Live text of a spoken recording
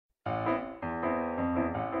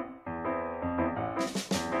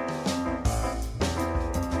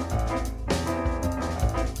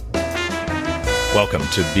Welcome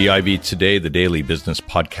to BIV Today, the daily business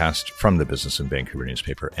podcast from the Business in Vancouver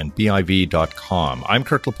newspaper and BIV.com. I'm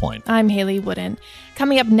Kirk LaPointe. I'm Haley Wooden.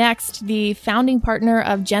 Coming up next, the founding partner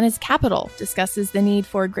of Genis Capital discusses the need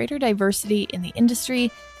for greater diversity in the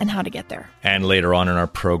industry and how to get there. And later on in our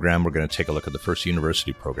program, we're going to take a look at the first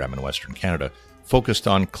university program in Western Canada focused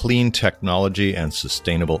on clean technology and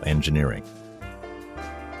sustainable engineering.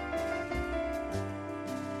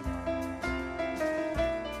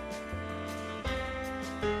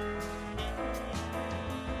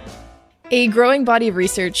 A growing body of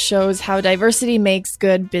research shows how diversity makes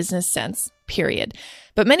good business sense, period.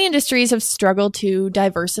 But many industries have struggled to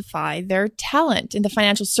diversify their talent. In the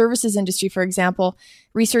financial services industry, for example,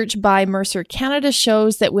 research by Mercer Canada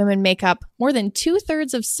shows that women make up more than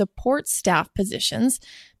 2/3 of support staff positions,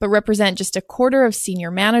 but represent just a quarter of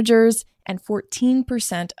senior managers and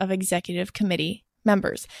 14% of executive committee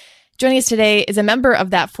members. Joining us today is a member of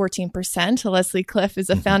that 14%. Leslie Cliff is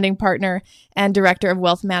a founding partner and director of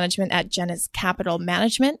wealth management at Genis Capital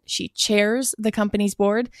Management. She chairs the company's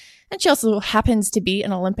board, and she also happens to be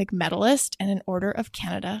an Olympic medalist and an Order of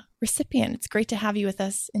Canada recipient. It's great to have you with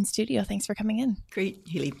us in studio. Thanks for coming in. Great,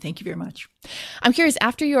 Haley. Thank you very much. I'm curious,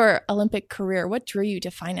 after your Olympic career, what drew you to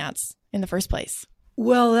finance in the first place?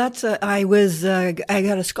 Well, I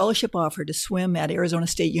got a scholarship offer to swim at Arizona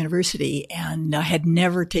State University, and I had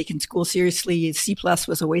never taken school seriously. C+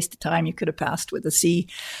 was a waste of time. You could have passed with a C.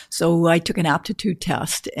 So I took an aptitude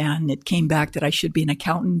test, and it came back that I should be an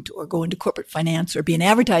accountant or go into corporate finance or be an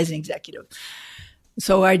advertising executive.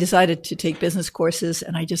 So I decided to take business courses,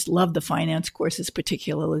 and I just loved the finance courses,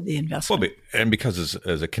 particularly the investment. Well, and because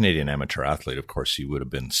as a Canadian amateur athlete, of course, you would have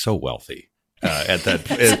been so wealthy. At that,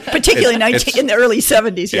 particularly in the early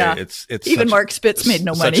 70s, yeah. It's even Mark Spitz made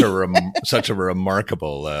no money. Such a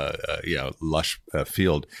remarkable, lush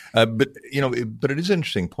field. But it is an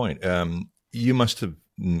interesting point. You must have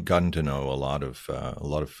gotten to know a lot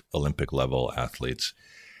of Olympic level athletes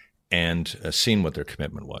and seen what their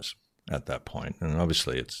commitment was at that point. And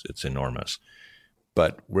obviously, it's enormous.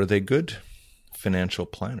 But were they good financial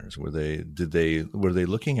planners? Were they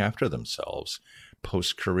looking after themselves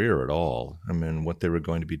post-career at all? I mean, what they were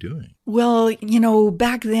going to be doing? Well,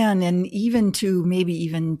 back then, and even to maybe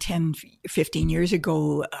even 10, 15 years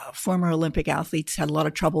ago, former Olympic athletes had a lot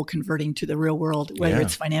of trouble converting to the real world, whether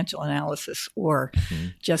it's financial analysis or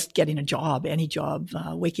just getting a job, any job,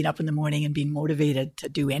 waking up in the morning and being motivated to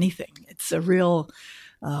do anything. It's a real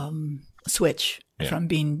switch from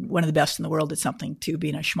being one of the best in the world at something to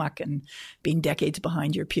being a schmuck and being decades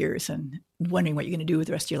behind your peers and wondering what you're going to do with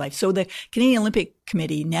the rest of your life. So the Canadian Olympic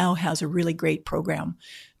Committee now has a really great program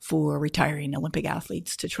for retiring Olympic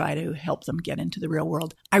athletes to try to help them get into the real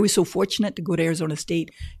world. I was so fortunate to go to Arizona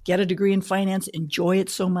State, get a degree in finance, enjoy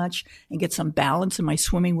it so much, and get some balance in my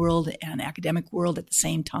swimming world and academic world at the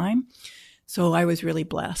same time. So I was really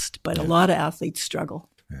blessed, but a lot of athletes struggle.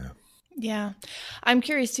 Yeah. I'm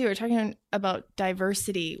curious too, we're talking about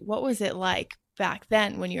diversity. What was it like back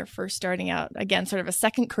then when you were first starting out? Again, sort of a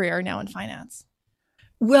second career now in finance.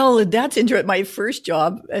 Well, that's interesting. My first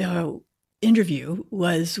job interview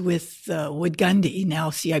was with Wood Gundy, now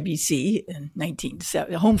CIBC, in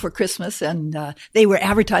 1970, Home for Christmas. And they were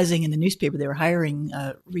advertising in the newspaper. They were hiring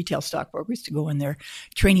retail stockbrokers to go in their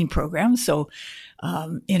training program. So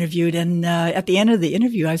interviewed. And at the end of the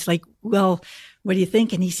interview, I was like, well, what do you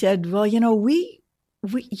think? And he said, well, you don't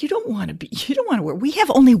want to work. We have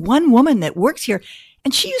only one woman that works here,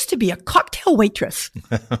 and she used to be a cocktail waitress.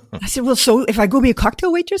 I said, well, so if I go be a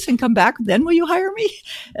cocktail waitress and come back, then will you hire me?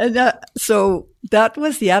 And so that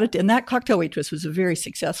was the attitude. And that cocktail waitress was a very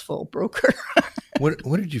successful broker. What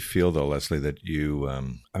did you feel though, Leslie, that you?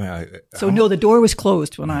 The door was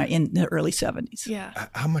closed in the early 70s. Yeah.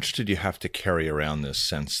 How much did you have to carry around this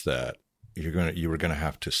sense that you were going to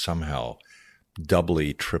have to somehow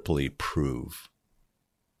doubly, triply prove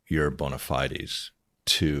your bona fides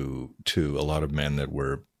to a lot of men that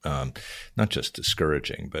were not just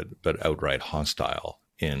discouraging, but outright hostile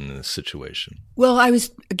in the situation? Well, I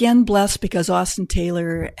was, again, blessed because Austin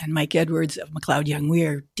Taylor and Mike Edwards of McLeod Young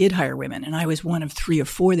Weir did hire women, and I was one of 3 or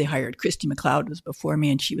 4 they hired. Christy McLeod was before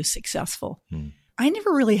me, and she was successful. I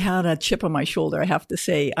never really had a chip on my shoulder, I have to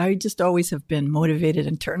say. I just always have been motivated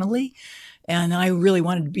internally. And I really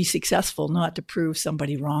wanted to be successful, not to prove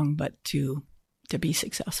somebody wrong, but to be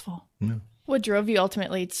successful. Yeah. What drove you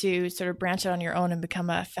ultimately to sort of branch out on your own and become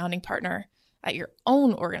a founding partner at your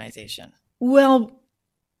own organization? Well,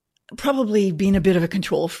 probably being a bit of a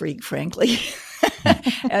control freak, frankly,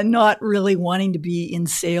 and not really wanting to be in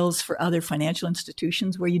sales for other financial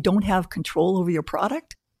institutions where you don't have control over your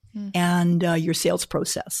product and your sales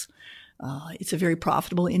process. It's a very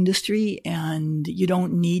profitable industry, and you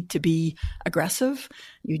don't need to be aggressive.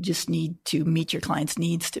 You just need to meet your clients'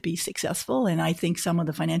 needs to be successful. And I think some of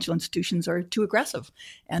the financial institutions are too aggressive,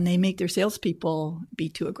 and they make their salespeople be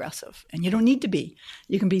too aggressive. And you don't need to be.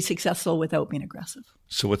 You can be successful without being aggressive.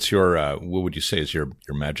 So what's your, what would you say is your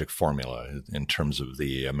magic formula in terms of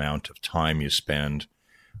the amount of time you spend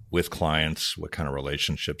with clients, what kind of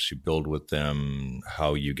relationships you build with them,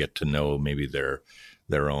 how you get to know maybe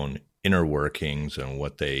their own inner workings and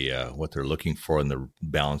what they're looking for in the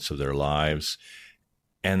balance of their lives,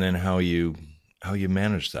 and then how you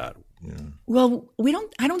manage that? Yeah. Well,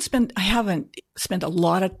 I haven't spent a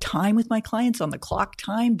lot of time with my clients on the clock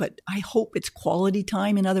time, but I hope it's quality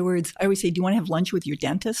time. In other words, I always say, do you want to have lunch with your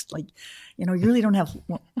dentist? Like, you really don't have,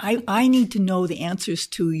 I need to know the answers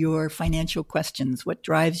to your financial questions. What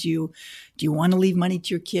drives you? Do you want to leave money to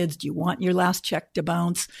your kids? Do you want your last check to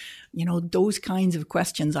bounce? Those kinds of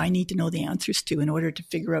questions I need to know the answers to in order to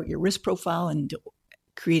figure out your risk profile and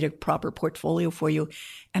create a proper portfolio for you.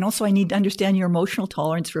 And also I need to understand your emotional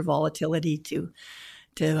tolerance for volatility to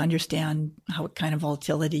understand what kind of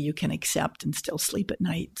volatility you can accept and still sleep at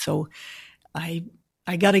night. So I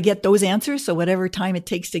got to get those answers. So whatever time it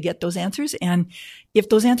takes to get those answers. And if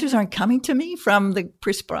those answers aren't coming to me from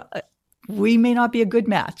we may not be a good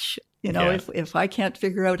match. If I can't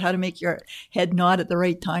figure out how to make your head nod at the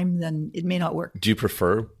right time, then it may not work. Do you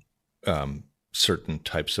prefer certain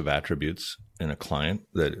types of attributes in a client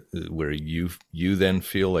where you then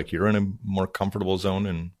feel like you're in a more comfortable zone?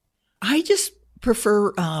 And I just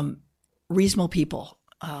prefer reasonable people.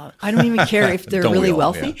 I don't even care if they're really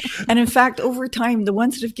wealthy. Yeah. And in fact, over time, the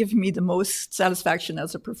ones that have given me the most satisfaction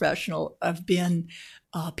as a professional have been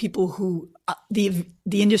people who the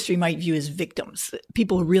industry might view as victims,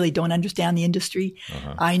 people who really don't understand the industry.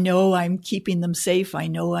 Uh-huh. I know I'm keeping them safe. I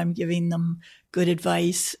know I'm giving them good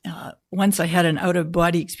advice. Once I had an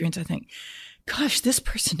out-of-body experience, I think, gosh, this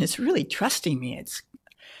person is really trusting me.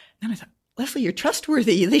 And I thought, Leslie, you're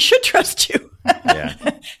trustworthy. They should trust you. Yeah.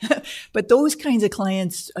 But those kinds of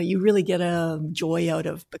clients, you really get a joy out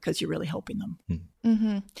of because you're really helping them.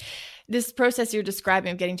 Mm-hmm. This process you're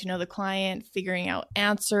describing of getting to know the client, figuring out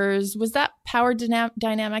answers, was that power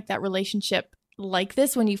dynamic, that relationship like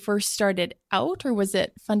this when you first started out, or was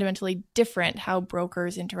it fundamentally different how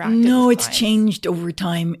brokers interacted? No, with it's changed over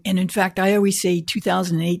time. And in fact, I always say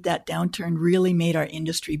 2008, that downturn really made our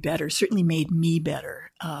industry better, certainly made me better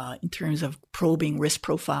in terms of probing risk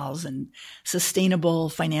profiles and sustainable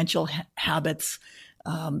financial habits.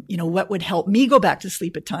 What would help me go back to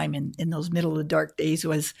sleep at time in those middle of the dark days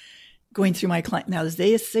was going through my client. Now, is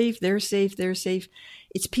they safe? They're safe. They're safe.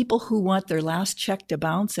 It's people who want their last check to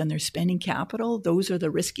bounce and they're spending capital. Those are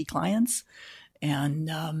the risky clients. And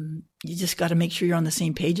you just got to make sure you're on the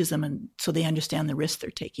same page as them and so they understand the risk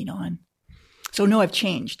they're taking on. So no, I've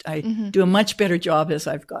changed. I do a much better job as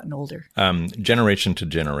I've gotten older. Generation to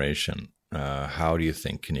generation, how do you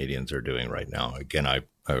think Canadians are doing right now? Again, I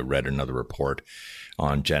read another report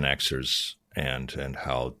on Gen Xers and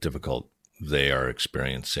how difficult they are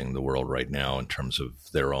experiencing the world right now in terms of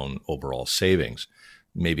their own overall savings,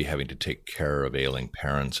 maybe having to take care of ailing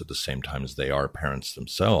parents at the same time as they are parents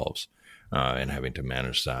themselves, and having to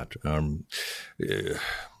manage that.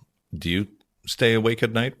 Do you stay awake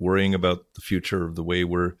at night worrying about the future of the way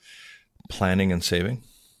we're planning and saving?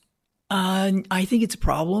 I think it's a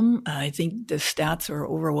problem. I think the stats are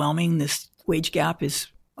overwhelming. This wage gap is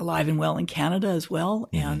alive and well in Canada as well.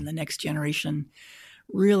 Mm-hmm. And the next generation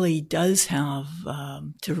really does have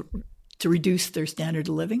to reduce their standard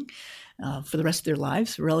of living for the rest of their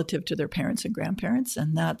lives relative to their parents and grandparents.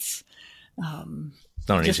 And that's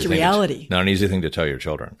just a reality. Not an easy thing to tell your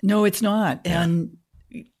children. No, it's not. Yeah.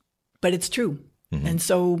 But it's true. Mm-hmm. And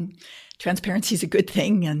so transparency is a good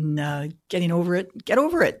thing, and get over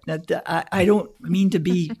it. I don't mean to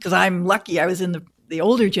be, because I'm lucky I was in the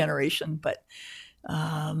older generation, but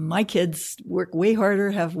my kids work way harder,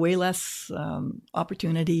 have way less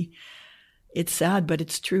opportunity. It's sad, but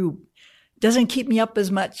it's true. Doesn't keep me up as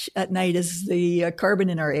much at night as the carbon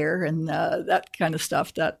in our air and that kind of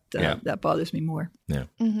stuff. That bothers me more. Yeah.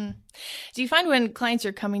 Mm-hmm. Do you find when clients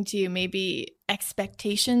are coming to you, maybe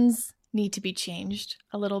expectations need to be changed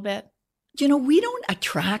a little bit? We don't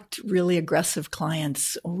attract really aggressive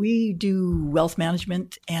clients. We do wealth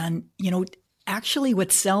management, and actually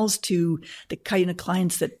what sells to the kind of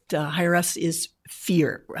clients that hire us is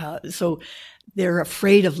fear. So they're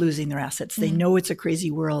afraid of losing their assets. They know it's a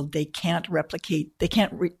crazy world. They can't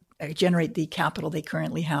generate the capital they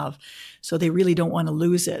currently have. So they really don't want to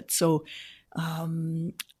lose it. So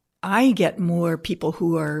I get more people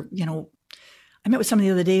who are, I met with somebody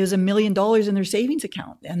the other day who has $1 million in their savings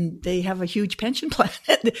account, and they have a huge pension plan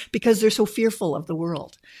because they're so fearful of the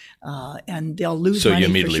world, and they'll lose money. So you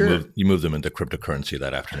immediately for sure. move them into cryptocurrency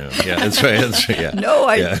that afternoon. Yeah, that's right. That's right. Yeah. No,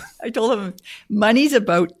 I told them money's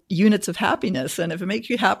about units of happiness, and if it makes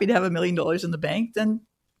you happy to have $1 million in the bank, then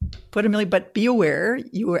put $1 million. But be aware,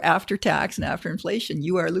 you are after tax and after inflation,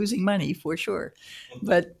 you are losing money for sure.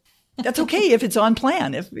 But that's okay if it's on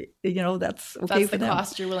plan. If that's okay. That's for the them.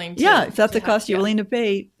 cost you're willing to. Yeah, if that's the cost you're willing to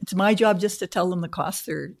pay, it's my job just to tell them the cost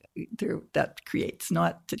that creates,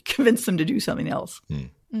 not to convince them to do something else.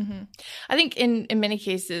 Mm-hmm. I think in many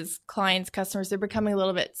cases, clients, customers, they're becoming a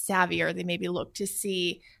little bit savvier. They maybe look to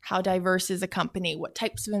see how diverse is a company, what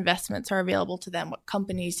types of investments are available to them, what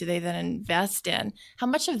companies do they then invest in. How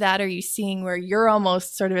much of that are you seeing where you're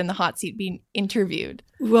almost sort of in the hot seat being interviewed?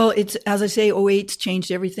 Well, it's, as I say, 08's changed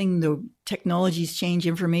everything. The technology's changed,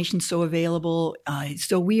 information's so available.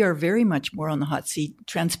 So we are very much more on the hot seat.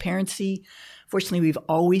 Transparency. Fortunately, we've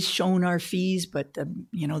always shown our fees, but the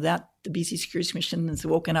BC Securities Commission has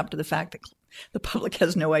woken up to the fact that the public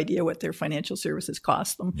has no idea what their financial services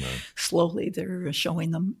cost them. No. Slowly, they're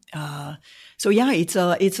showing them. So yeah, it's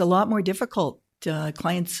a lot more difficult.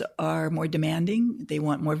 Clients are more demanding. They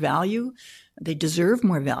want more value. They deserve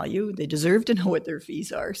more value. They deserve to know what their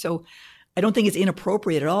fees are. So I don't think it's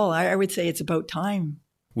inappropriate at all. I would say it's about time.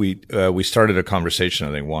 We started a conversation,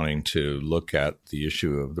 I think, wanting to look at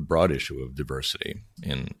the broad issue of diversity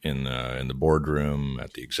in the boardroom,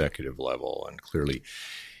 at the executive level, and clearly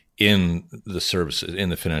in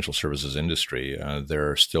the financial services industry,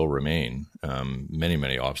 there still remain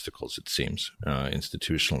many obstacles, it seems,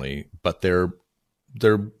 institutionally, but they're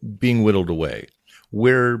being whittled away.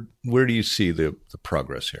 Where do you see the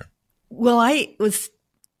progress here? Well, I was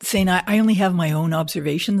saying I only have my own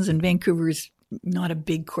observations, and Vancouver's not a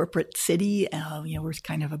big corporate city. We're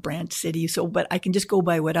kind of a branch city. But I can just go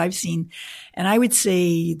by what I've seen. And I would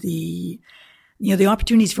say the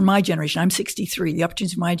opportunities for my generation, I'm 63. The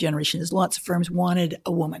opportunities for my generation is lots of firms wanted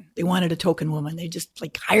a woman. They wanted a token woman. They just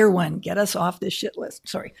hire one, get us off this shit list.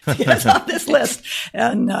 Sorry, get us off this list.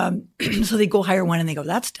 And so they go hire one and they go,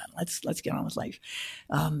 that's done. Let's get on with life.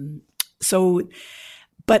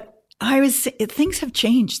 But I was, things have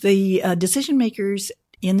changed. The decision makers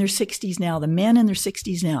in their 60s now, the men in their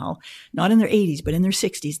 60s now, not in their 80s, but in their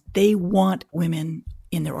 60s, they want women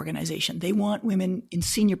in their organization. They want women in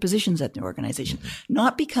senior positions at their organization,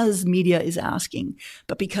 not because media is asking,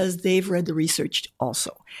 but because they've read the research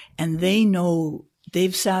also. And they know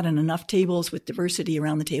they've sat in enough tables with diversity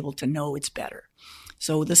around the table to know it's better.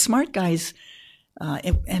 So the smart guys,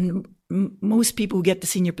 and most people who get the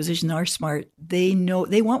senior position are smart. They know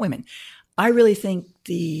they want women. I really think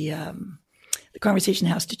the conversation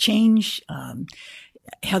has to change.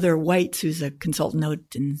 Heather White, who's a consultant out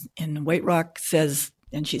in White Rock, says,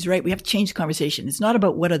 and she's right, we have to change the conversation. It's not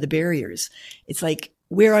about what are the barriers. It's like,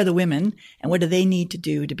 where are the women and what do they need to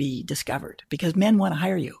do to be discovered? Because men want to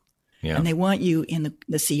hire you, and they want you in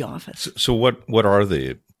the C office. So what are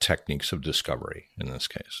the techniques of discovery in this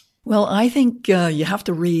case? Well, I think you have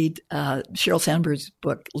to read Sheryl Sandberg's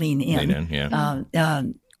book, Lean In. Lean In, yeah.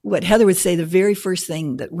 What Heather would say, the very first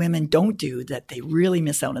thing that women don't do that they really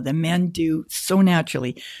miss out on, that men do so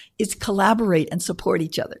naturally, is collaborate and support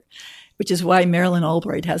each other, which is why Marilyn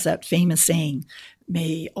Albright has that famous saying,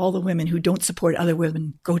 may all the women who don't support other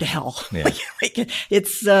women go to hell. Yeah.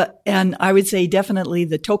 And I would say definitely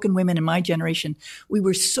the token women in my generation, we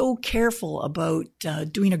were so careful about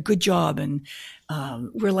doing a good job, and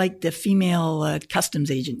we're like the female customs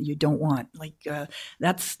agent you don't want.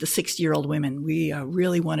 That's the 60-year-old women. We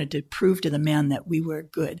really wanted to prove to the men that we were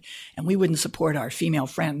good, and we wouldn't support our female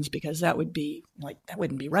friends because that wouldn't be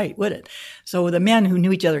right, would it? So the men who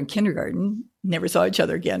knew each other in kindergarten, never saw each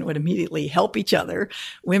other again, would immediately help each other.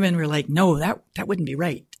 Women were like, no, that wouldn't be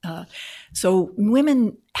right. So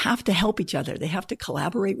women have to help each other. They have to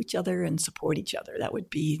collaborate with each other and support each other. That would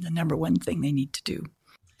be the number one thing they need to do.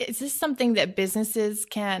 Is this something that businesses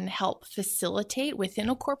can help facilitate within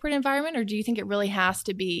a corporate environment, or do you think it really has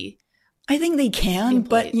to be? I think they can,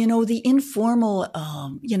 but the informal,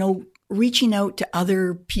 reaching out to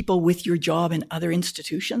other people with your job in other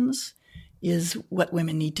institutions is what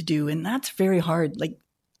women need to do. And that's very hard.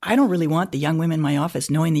 I don't really want the young women in my office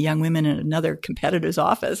knowing the young women in another competitor's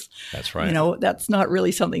office. That's right. That's not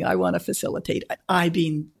really something I want to facilitate. I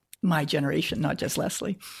being my generation, not just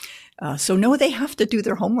Leslie. So no, they have to do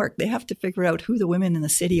their homework. They have to figure out who the women in the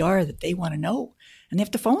city are that they want to know. And they have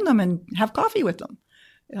to phone them and have coffee with them.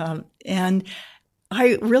 And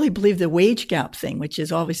I really believe the wage gap thing, which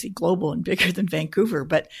is obviously global and bigger than Vancouver,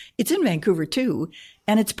 but it's in Vancouver too.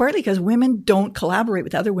 And it's partly because women don't collaborate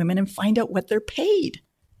with other women and find out what they're paid.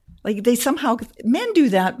 Like men do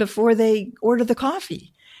that before they order the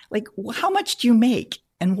coffee. Like, how much do you make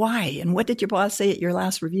and why? And what did your boss say at your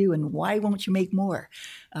last review? And why won't you make more?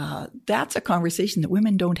 That's a conversation that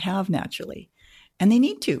women don't have naturally. And they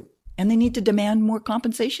need to. And they need to demand more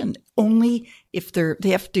compensation only if they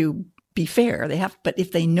have to be fair. But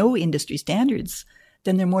if they know industry standards,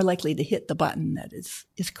 then they're more likely to hit the button that is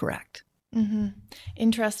correct. Mm-hmm.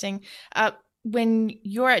 Interesting. When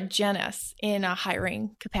you're at Genesis in a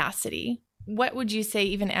hiring capacity, what would you say,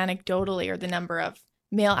 even anecdotally, are the number of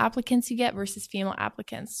male applicants you get versus female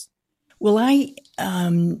applicants? Well, I'm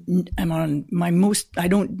on I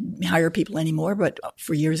don't hire people anymore, but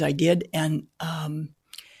for years I did. And,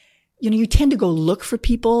 you tend to go look for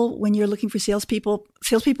people when you're looking for salespeople.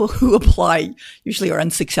 Salespeople who apply usually are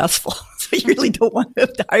unsuccessful. So you really don't want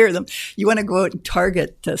to hire them. You want to go out and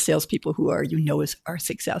target salespeople who are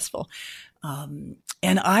successful. And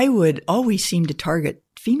I would always seem to target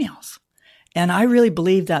females. And I really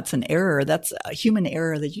believe that's an error. That's a human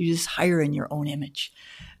error that you just hire in your own image.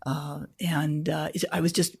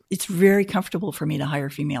 It's very comfortable for me to hire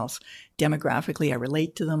females. Demographically, I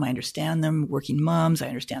relate to them. I understand them. Working moms, I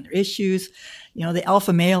understand their issues. The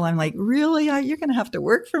alpha male, I'm like, really? You're going to have to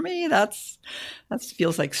work for me? That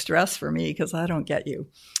feels like stress for me because I don't get you.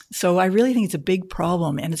 So I really think it's a big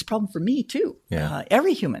problem, and it's a problem for me too. Yeah.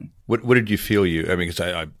 Every human. What did you feel because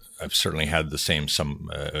I've certainly had the same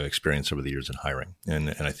experience over the years in hiring, and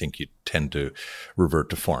I think you tend to revert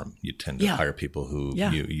to form. You tend to hire people who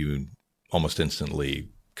you almost instantly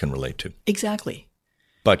can relate to. Exactly.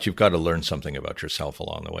 But you've got to learn something about yourself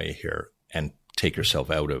along the way here and take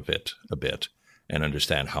yourself out of it a bit and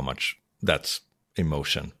understand how much that's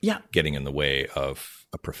emotion getting in the way of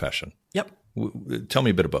a profession. Yep. Tell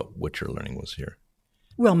me a bit about what your learning was here.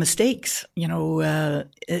 Well, mistakes.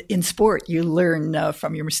 In sport, you learn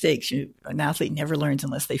from your mistakes. An athlete never learns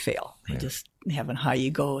unless they fail. They just have a high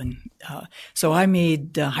ego. And so I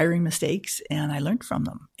made hiring mistakes, and I learned from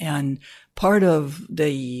them. And part of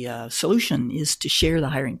the solution is to share the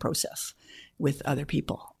hiring process with other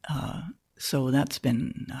people. So that's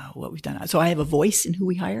been what we've done. So I have a voice in who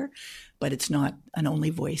we hire, but it's not an only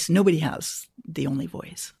voice. Nobody has the only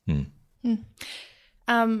voice.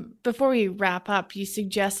 Before we wrap up, you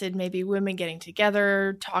suggested maybe women getting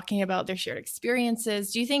together, talking about their shared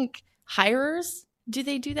experiences. Do you think hirers, do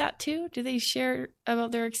they do that too? Do they share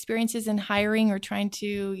about their experiences in hiring or trying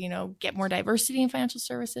to, get more diversity in financial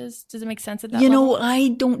services? Does it make sense at that level? I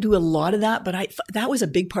don't do a lot of that, but that was a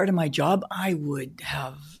big part of my job. I would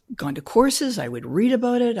have gone to courses. I would read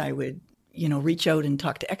about it. I would reach out and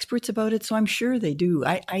talk to experts about it. So I'm sure they do.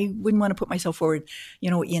 I wouldn't want to put myself forward.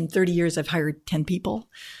 In 30 years, I've hired 10 people.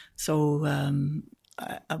 So,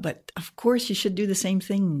 but of course you should do the same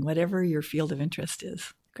thing, whatever your field of interest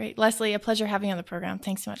is. Great. Leslie, a pleasure having you on the program.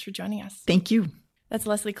 Thanks so much for joining us. Thank you. That's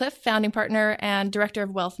Leslie Cliff, founding partner and director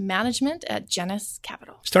of wealth management at Genesis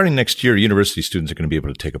Capital. Starting next year, university students are going to be able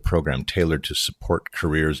to take a program tailored to support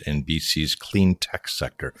careers in BC's clean tech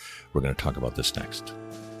sector. We're going to talk about this next.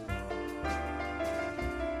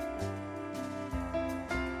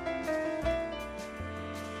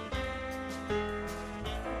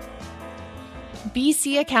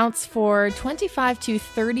 BC accounts for 25 to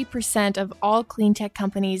 30% of all clean tech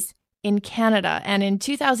companies in Canada. And in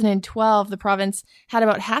 2012, the province had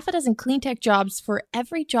about half a dozen clean tech jobs for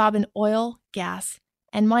every job in oil, gas,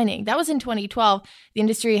 and mining. That was in 2012. The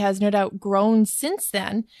industry has no doubt grown since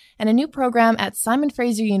then. And a new program at Simon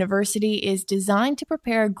Fraser University is designed to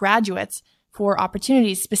prepare graduates for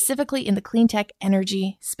opportunities specifically in the clean tech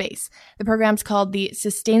energy space. The program's called the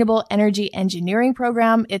Sustainable Energy Engineering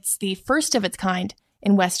Program. It's the first of its kind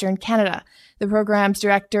in Western Canada. The program's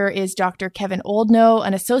director is Dr. Kevin Oldknow,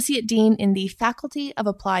 an associate dean in the Faculty of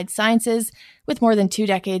Applied Sciences with more than 2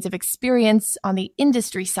 decades of experience on the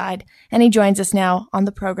industry side. And he joins us now on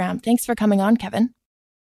the program. Thanks for coming on, Kevin.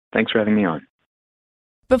 Thanks for having me on.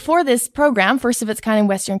 Before this program, first of its kind in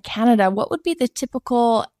Western Canada, what would be the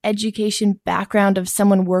typical education background of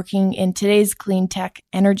someone working in today's clean tech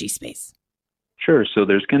energy space? Sure. So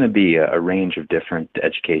there's going to be a range of different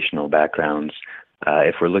educational backgrounds.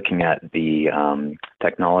 If we're looking at the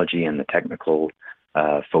technology and the technical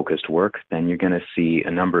focused work, then you're going to see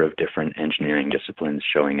a number of different engineering disciplines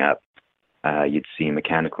showing up. You'd see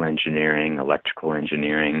mechanical engineering, electrical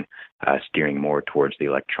engineering, steering more towards the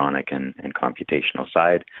electronic and computational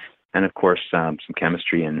side, and of course some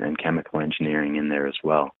chemistry and chemical engineering in there as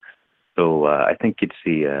well. So I think you'd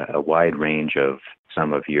see a wide range of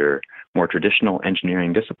some of your more traditional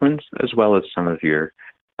engineering disciplines, as well as some of your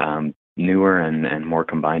newer and more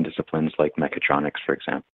combined disciplines like mechatronics, for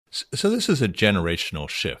example. So this is a generational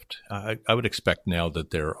shift. I would expect now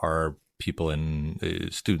that there are people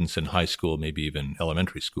students in high school, maybe even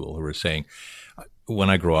elementary school, who are saying, when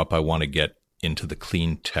I grow up, I want to get into the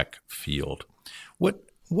clean tech field. What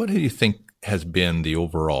do you think has been the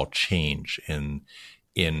overall change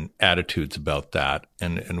in attitudes about that,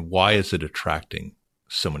 and why is it attracting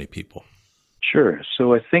so many people? Sure.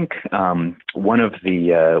 So I think one of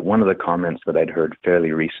the comments that I'd heard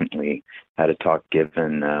fairly recently at a talk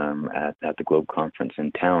given at the Globe Conference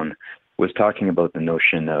in town was talking about the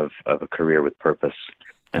notion of a career with purpose,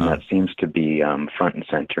 and that seems to be front and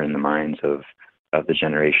center in the minds of the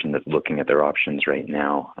generation that's looking at their options right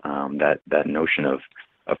now. That notion of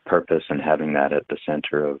purpose and having that at the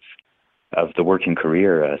center of the working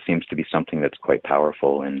career seems to be something that's quite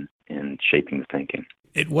powerful in shaping the thinking.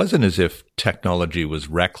 It wasn't as if technology was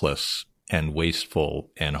reckless and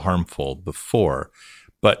wasteful and harmful before,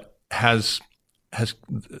 but has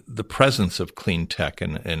the presence of clean tech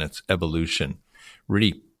and its evolution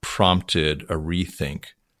really prompted a rethink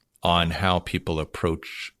on how people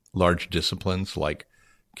approach large disciplines like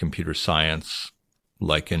computer science,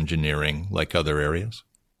 like engineering, like other areas?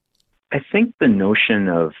 I think the notion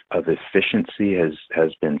of efficiency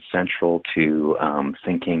has been central to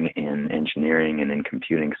thinking in engineering and in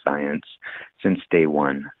computing science since day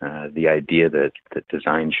one. The idea that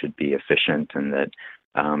design should be efficient and that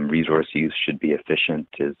resource use should be efficient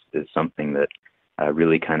is something that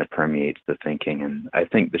really kind of permeates the thinking. And I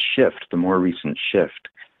think the more recent shift,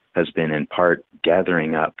 has been in part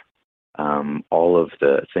gathering up all of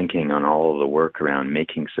the thinking on all of the work around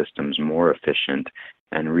making systems more efficient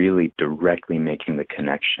and really directly making the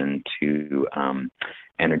connection to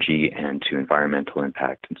energy and to environmental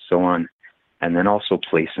impact and so on. And then also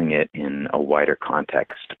placing it in a wider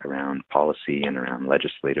context around policy and around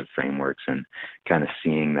legislative frameworks and kind of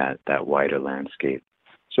seeing that wider landscape.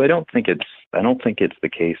 So I don't think it's the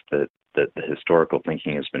case that the historical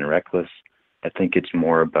thinking has been reckless. I think it's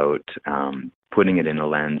more about putting it in a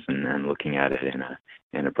lens and looking at it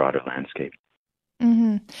in a broader landscape.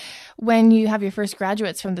 Mm-hmm. When you have your first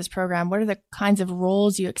graduates from this program, what are the kinds of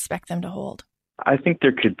roles you expect them to hold? I think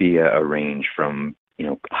there could be a range from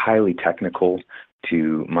highly technical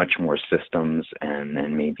to much more systems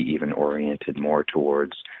and maybe even oriented more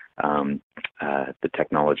towards the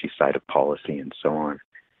technology side of policy and so on.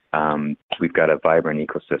 We've got a vibrant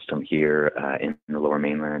ecosystem here in the Lower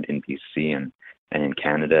Mainland, in BC and in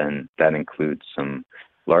Canada, and that includes some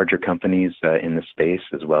larger companies in the space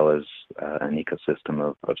as well as an ecosystem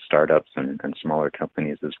of startups and smaller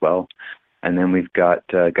companies as well. And then we've got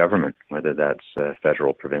government, whether that's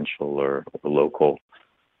federal, provincial, or local.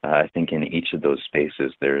 I think in each of those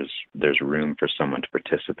spaces, there's room for someone to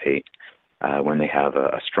participate when they have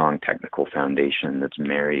a strong technical foundation that's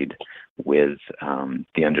married with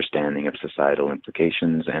the understanding of societal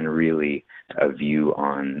implications and really a view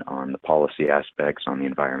on the policy aspects, on the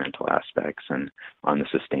environmental aspects, and on the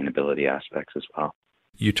sustainability aspects as well.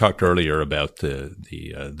 You talked earlier about the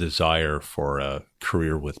desire for a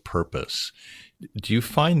career with purpose. Do you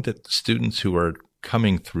find that students who are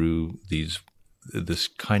coming through this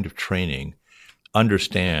kind of training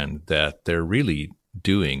understand that they're really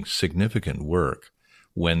doing significant work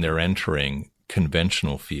when they're entering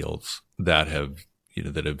conventional fields that have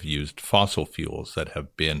used fossil fuels, that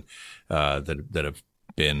have been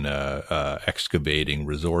excavating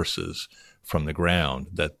resources from the ground?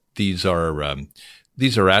 That these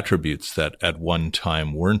are attributes that at one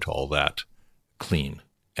time weren't all that clean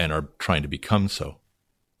and are trying to become so.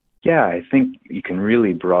 Yeah, I think you can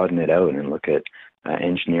really broaden it out and look at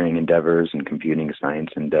engineering endeavors and computing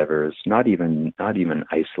science endeavors, not even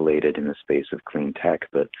isolated in the space of clean tech,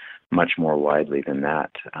 but much more widely than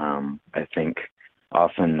that. I think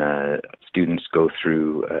often students go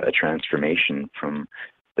through a transformation from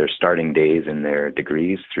their starting days in their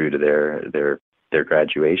degrees through to their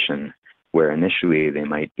graduation, where initially they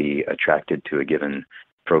might be attracted to a given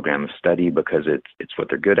program of study because it's what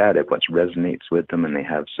they're good at, it what resonates with them, and they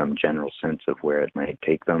have some general sense of where it might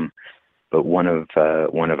take them. But one of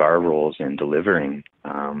our roles in delivering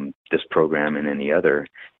this program and any other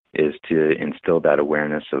is to instill that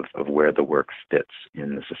awareness of where the work fits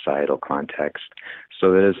in the societal context,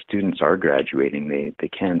 so that as students are graduating, they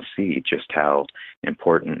can see just how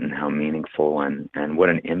important and how meaningful and what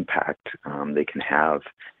an impact they can have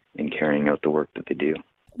in carrying out the work that they do.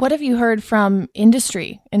 What have you heard from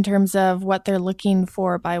industry in terms of what they're looking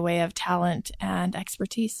for by way of talent and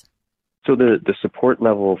expertise? So the support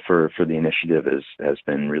level for the initiative has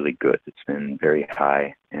been really good. It's been very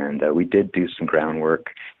high, and we did do some groundwork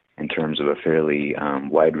in terms of a fairly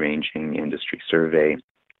wide-ranging industry survey,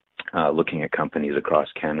 looking at companies across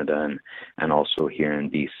Canada and also here in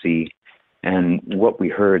BC. And what we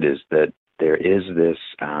heard is that there is this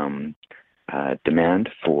demand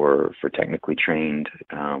for technically trained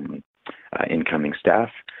incoming staff,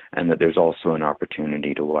 and that there's also an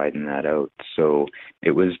opportunity to widen that out. So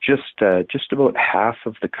it was just about half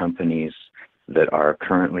of the companies that are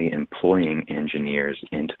currently employing engineers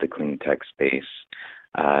into the clean tech space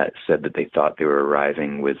said that they thought they were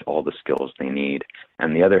arriving with all the skills they need,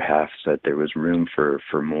 and the other half said there was room for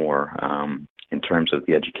more in terms of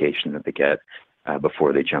the education that they get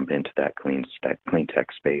before they jump into that clean tech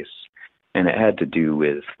space. And it had to do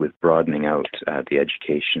with broadening out the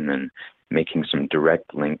education and making some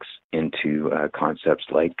direct links into concepts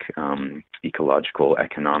like ecological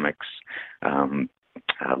economics,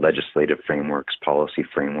 legislative frameworks, policy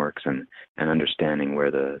frameworks, and understanding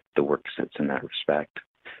where the work sits in that respect.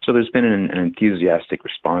 So there's been an enthusiastic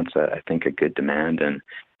response, I think a good demand, and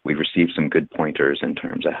we've received some good pointers in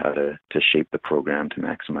terms of how to shape the program to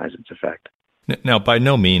maximize its effect. Now, by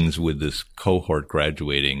no means would this cohort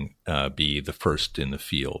graduating be the first in the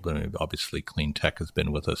field. I mean, obviously, clean tech has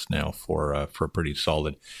been with us now for a pretty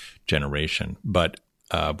solid generation. But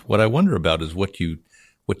what I wonder about is what you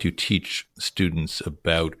teach students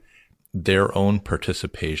about their own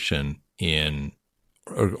participation in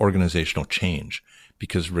organizational change.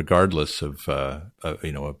 Because regardless of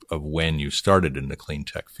when you started in the clean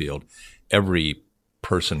tech field, every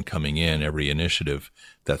person coming in, every initiative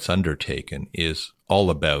that's undertaken is all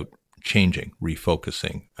about changing,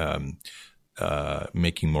 refocusing,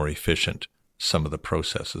 making more efficient some of the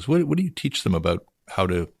processes. What do you teach them about how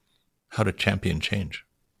to champion change?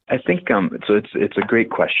 I think so. It's a great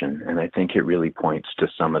question, and I think it really points to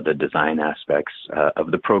some of the design aspects of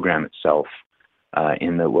the program itself.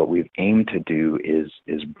 In that what we've aimed to do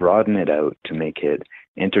is broaden it out to make it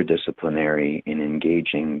interdisciplinary in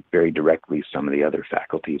engaging very directly some of the other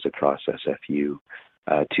faculties across SFU.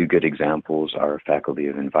 Two good examples are Faculty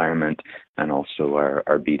of Environment and also our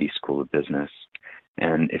BD School of Business.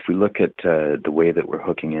 And if we look at the way that we're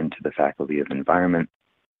hooking into the Faculty of Environment,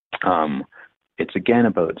 it's again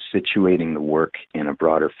about situating the work in a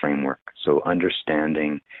broader framework. So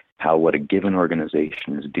understanding how what a given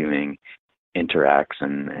organization is doing interacts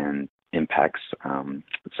and impacts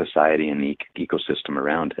society and the ecosystem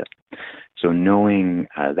around it. So knowing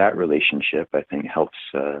that relationship, I think, helps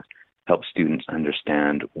students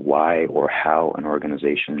understand why or how an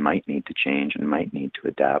organization might need to change and might need to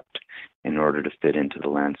adapt in order to fit into the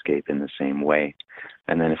landscape in the same way.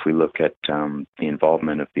 And then if we look at the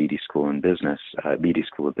involvement of BD School of Business,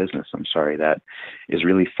 that is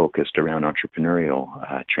really focused around entrepreneurial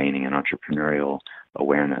training and entrepreneurial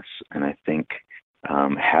awareness. And I think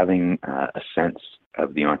having a sense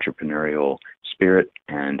of the entrepreneurial spirit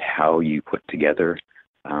and how you put together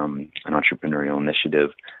an entrepreneurial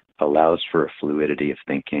initiative allows for a fluidity of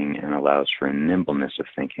thinking and allows for a nimbleness of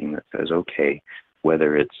thinking that says, okay,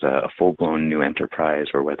 whether it's a full-blown new enterprise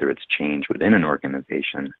or whether it's change within an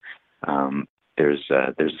organization, there's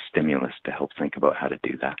a stimulus to help think about how to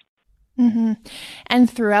do that. Mm-hmm. And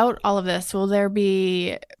throughout all of this, will there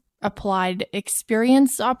be applied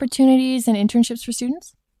experience opportunities and internships for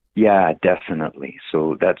students? Yeah, definitely.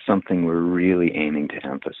 So that's something we're really aiming to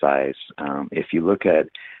emphasize. If you look at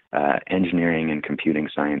engineering and computing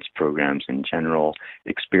science programs in general,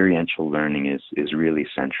 experiential learning is really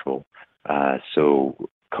central. So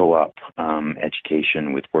co-op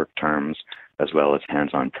education with work terms, as well as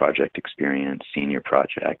hands-on project experience, senior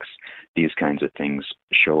projects, these kinds of things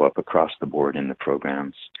show up across the board in the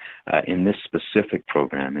programs. In this specific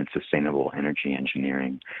program in sustainable energy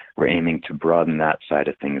engineering, we're aiming to broaden that side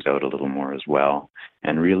of things out a little more as well,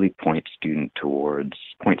 and really point students towards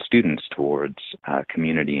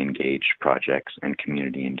community-engaged projects and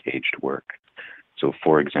community-engaged work. So,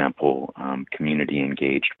 for example,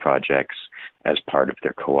 community-engaged projects as part of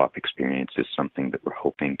their co-op experience is something that we're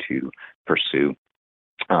hoping to pursue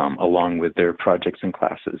along with their projects and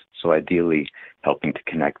classes. So ideally, helping to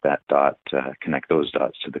connect those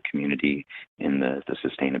dots to the community in the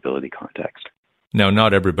sustainability context. Now,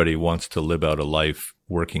 not everybody wants to live out a life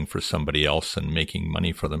working for somebody else and making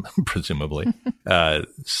money for them, presumably.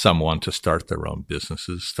 Some want to start their own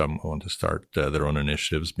businesses. Some want to start their own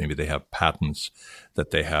initiatives. Maybe they have patents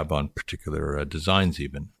that they have on particular designs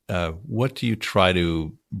even. What do you try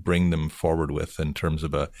to bring them forward with in terms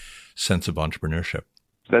of a sense of entrepreneurship?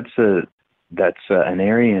 That's an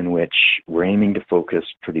area in which we're aiming to focus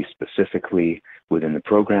pretty specifically within the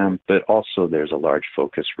program, but also there's a large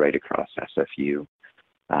focus right across SFU.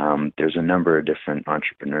 There's a number of different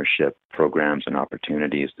entrepreneurship programs and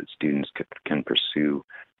opportunities that students can pursue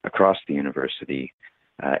across the university.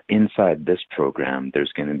 Inside this program,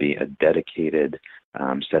 there's going to be a dedicated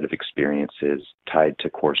set of experiences tied to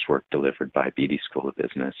coursework delivered by Beatty School of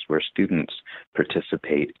Business, where students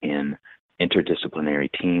participate in interdisciplinary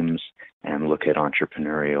teams and look at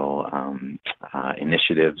entrepreneurial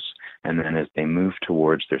initiatives. And then as they move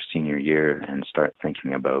towards their senior year and start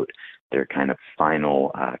thinking about their kind of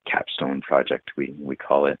final capstone project, we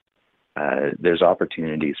call it, there's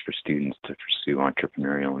opportunities for students to pursue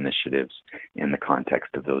entrepreneurial initiatives in the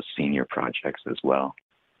context of those senior projects as well.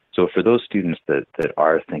 So for those students that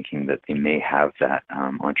are thinking that they may have that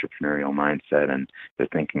entrepreneurial mindset and they're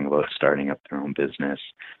thinking about starting up their own business,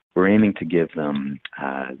 we're aiming to give them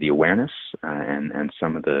the awareness and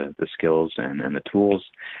some of the skills and the tools,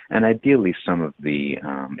 and ideally some of the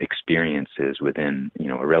experiences within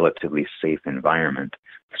a relatively safe environment,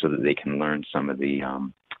 so that they can learn some of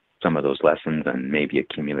those lessons and maybe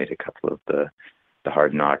accumulate a couple of the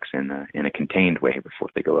hard knocks in a contained way before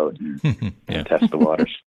they go out and test the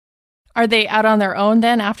waters. Are they out on their own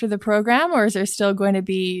then after the program, or is there still going to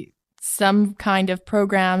be some kind of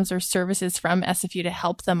programs or services from SFU to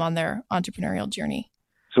help them on their entrepreneurial journey?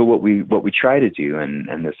 So what we try to do,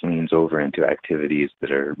 and this leans over into activities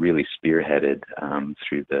that are really spearheaded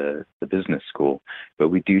through the business school, but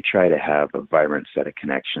we do try to have a vibrant set of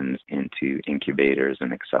connections into incubators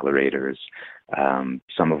and accelerators,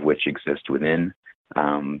 some of which exist within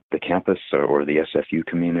the campus or the SFU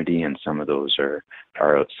community, and some of those are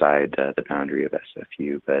outside the boundary of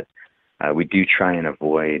SFU. But we do try and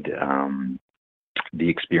avoid the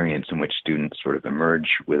experience in which students sort of emerge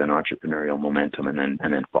with an entrepreneurial momentum and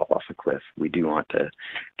then fall off a cliff. We do want to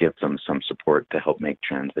give them some support to help make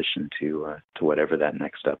transition to whatever that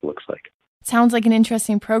next step looks like. Sounds like an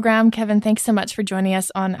interesting program. Kevin, thanks so much for joining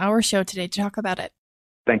us on our show today to talk about it.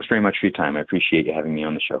 Thanks very much for your time. I appreciate you having me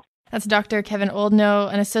on the show. That's Dr. Kevin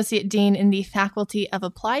Oldknow, an Associate Dean in the Faculty of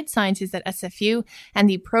Applied Sciences at SFU and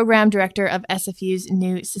the Program Director of SFU's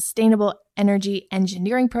new Sustainable Energy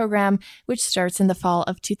Engineering program, which starts in the fall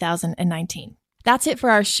of 2019. That's it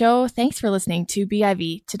for our show. Thanks for listening to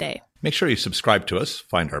BIV Today. Make sure you subscribe to us.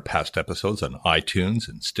 Find our past episodes on iTunes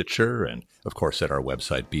and Stitcher, and of course at our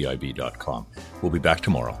website, biv.com. We'll be back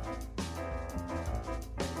tomorrow.